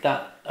don't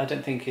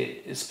think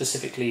it is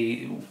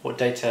specifically what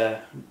data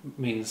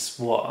means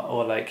what,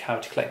 or like how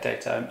to collect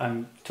data.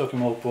 I'm talking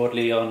more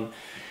broadly on,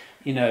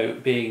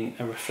 being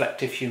a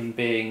reflective human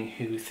being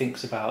who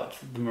thinks about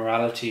the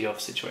morality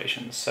of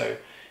situations. So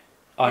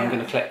I'm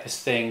going to collect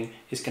this thing,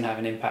 it's going to have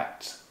an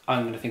impact.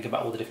 I'm going to think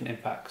about all the different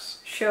impacts.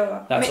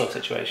 Sure. That sort of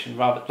situation.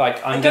 Rather,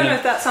 like I don't know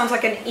if that sounds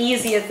like an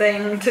easier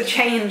thing to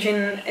change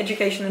in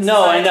education and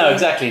society. No, I know,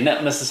 exactly.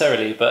 Not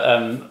necessarily. But,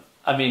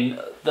 I mean,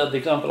 the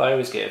example I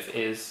always give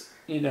is,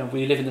 we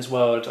live in this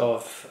world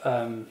of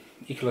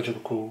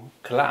ecological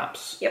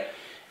collapse. Yep.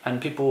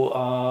 And people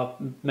are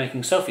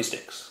making selfie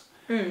sticks.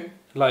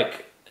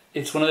 Like,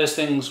 it's one of those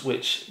things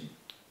which,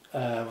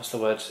 what's the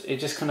word? It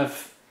just kind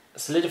of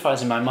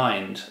solidifies in my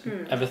mind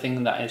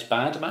everything that is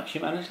bad about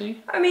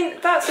humanity. I mean,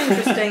 that's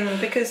interesting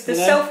because the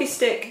selfie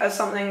stick as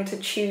something to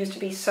choose to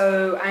be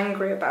so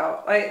angry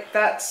about, like,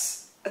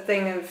 that's a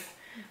thing of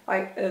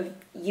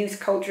youth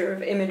culture,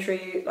 of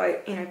imagery.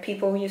 Like,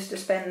 people used to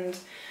spend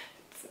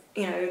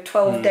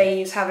 12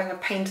 days having a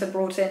painter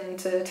brought in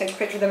to take a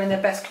picture of them in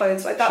their best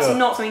clothes. Like, that's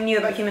not something new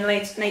about human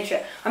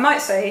nature. I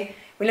might say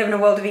we live in a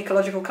world of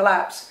ecological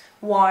collapse.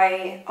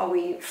 Why are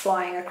we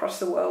flying across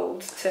the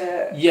world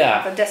to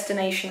have a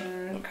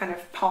destination kind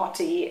of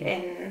party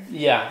in?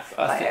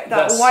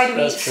 Why do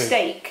we eat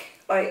steak?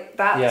 Like,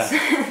 that's.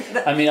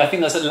 I mean, I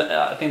think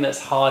that's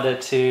harder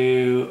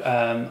to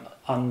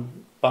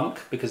unbunk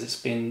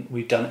because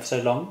we've done it for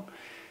so long.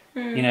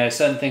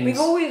 Certain things. We've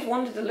always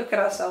wanted to look at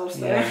ourselves,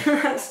 though.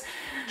 That's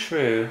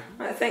true.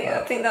 I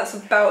think that's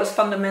about as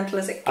fundamental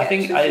as it gets. I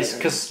think it's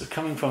because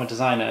coming from a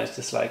designer, it's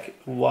just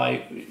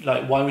why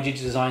would you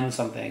design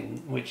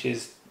something which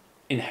is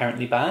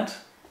inherently bad?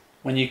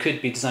 when you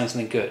could be designing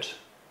something good.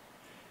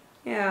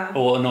 Yeah.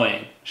 Or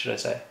annoying, should I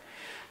say.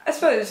 I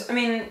suppose, I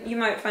mean, you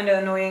might find it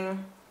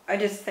annoying. I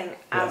just think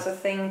as a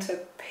thing to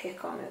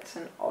pick on, it's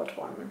an odd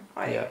one.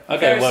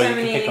 Okay, well, you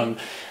can pick on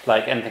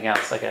like anything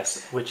else, I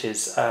guess, which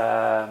is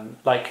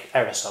like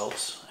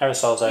aerosols.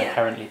 Aerosols are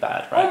inherently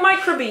bad, right? Or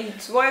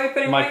microbeads. Why are we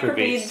putting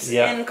microbeads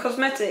in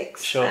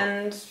cosmetics? Sure.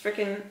 And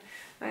freaking,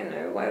 I don't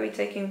know,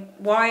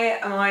 why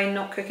am I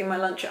not cooking my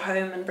lunch at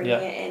home and bringing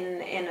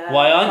it in a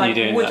why aren't you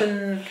doing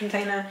wooden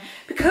container?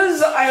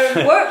 Because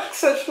I work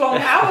such long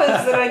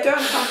hours that I don't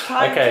have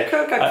time to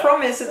cook. I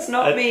promise it's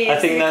not me. I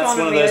think that's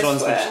one of those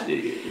ones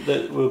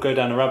that we'll go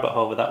down a rabbit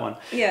hole with that one.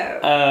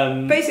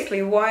 Yeah.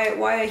 Basically, why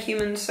are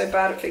humans so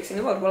bad at fixing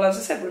the world? Well, as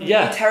I said,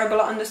 we're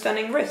terrible at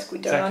understanding risk. We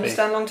don't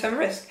understand long-term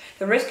risk.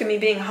 The risk of me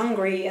being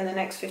hungry in the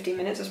next 15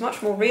 minutes is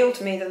much more real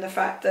to me than the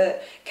fact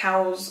that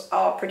cows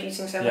are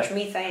producing so much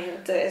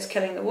methane that is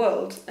killing the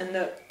world, and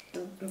that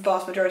the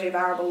vast majority of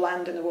arable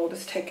land in the world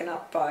is taken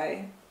up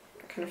by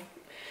kind of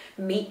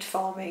meat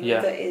farming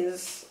that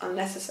is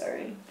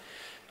unnecessary.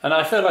 And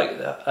I feel like,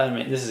 I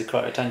mean, this is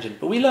quite a tangent,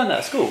 but we learn that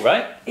at school,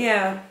 right?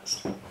 Yeah.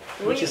 That's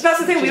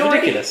the thing, we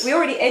ridiculous.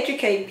 already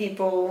educate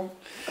people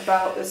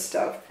about this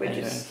stuff.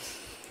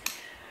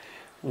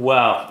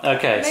 Wow,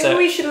 okay. Maybe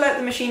we should let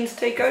the machines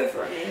take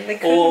over. I mean, they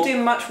couldn't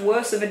do much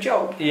worse of a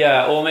job.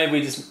 Yeah, or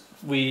maybe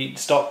we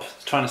stop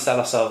trying to sell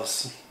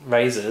ourselves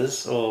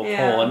razors or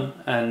porn,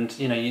 and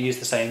you use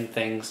the same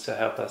things to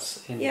help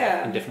us in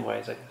different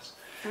ways, I guess.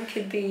 And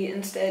could be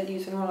instead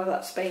using all of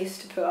that space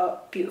to put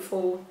up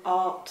beautiful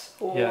art,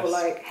 or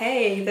like,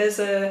 hey, there's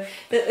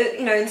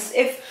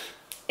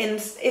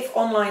if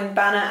online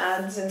banner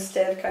ads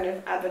instead kind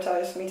of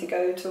advertised for me to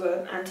go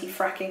to an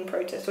anti-fracking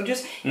protest, or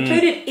just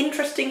included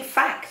interesting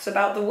facts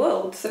about the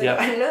world, so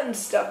I learned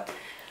stuff.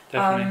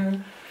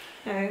 Definitely.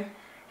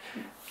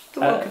 The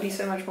world could be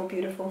so much more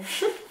beautiful.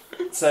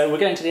 So we're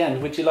getting to the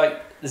end.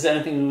 Is there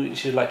anything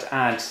which you'd like to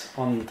add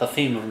on the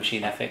theme of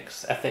machine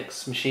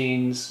ethics,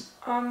 machines,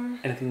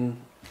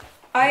 anything?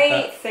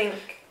 I think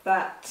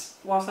that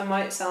whilst I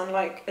might sound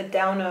like a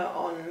downer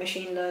on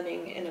machine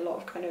learning in a lot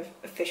of kind of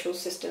official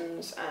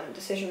systems and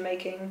decision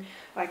making,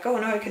 like, oh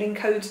no, it could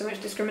encode so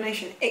much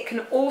discrimination, it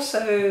can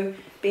also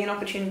be an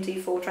opportunity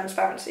for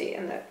transparency,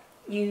 and that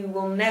you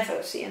will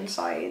never see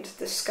inside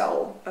the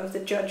skull of the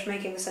judge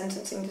making the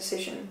sentencing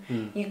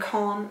decision. You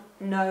can't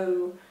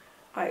know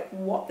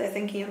what they're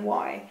thinking and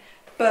why.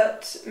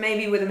 But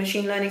maybe with a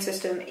machine learning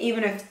system,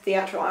 even if the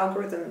actual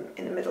algorithm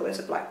in the middle is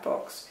a black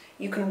box,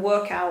 you can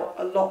work out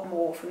a lot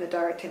more from the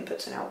direct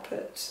inputs and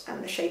outputs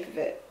and the shape of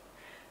it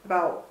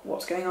about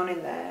what's going on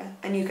in there.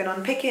 And you can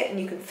unpick it, and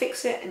you can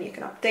fix it, and you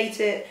can update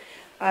it.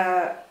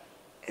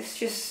 It's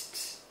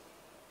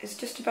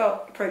just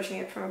about approaching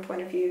it from a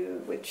point of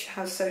view which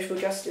has social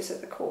justice at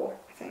the core,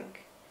 I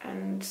think.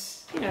 And,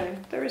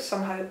 there is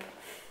some hope.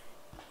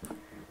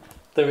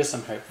 There is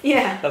some hope.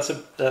 Yeah.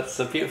 That's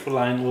a beautiful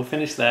line. We'll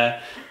finish there.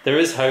 There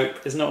is hope.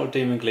 It's not all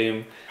doom and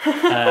gloom.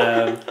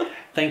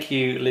 Thank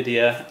you,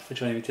 Lydia, for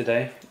joining me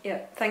today.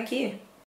 Yeah, thank you.